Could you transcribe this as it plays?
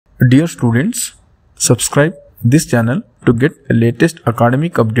Dear students, subscribe this channel to get latest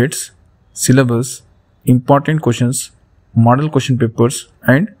academic updates, syllabus, important questions, model question papers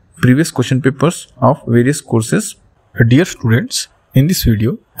and previous question papers of various courses. Dear students, in this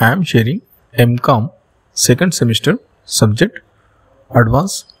video I am sharing Mcom second semester subject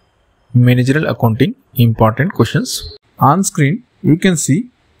Advanced Managerial Accounting important questions. On screen you can see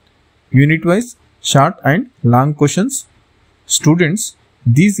unit-wise short and long questions. Students,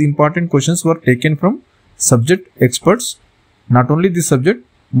 these important questions were taken from subject experts. Not only this subject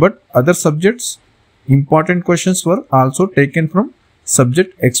but other subjects important questions were also taken from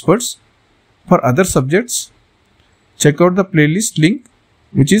subject experts. For other subjects, check out the playlist link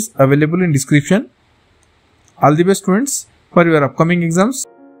which is available in description. All the best students for your upcoming exams.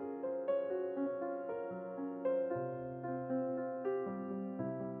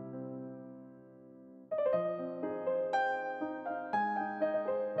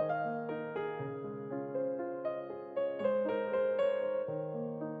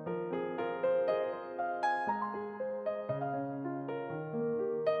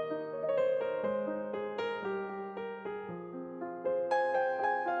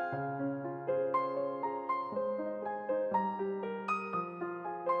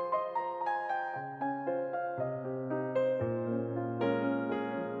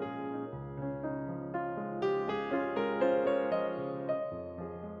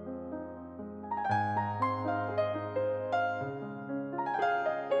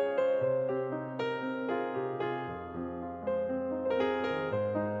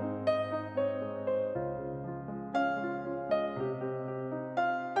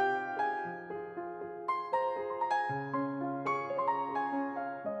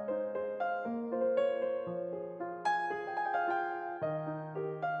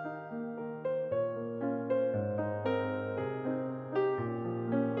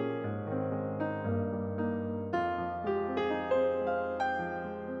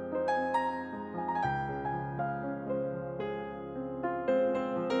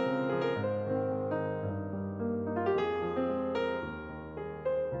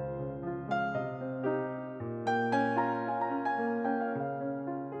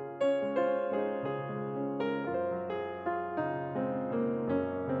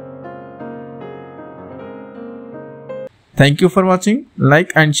 Thank you for watching.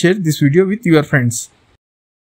 Like and share this video with your friends.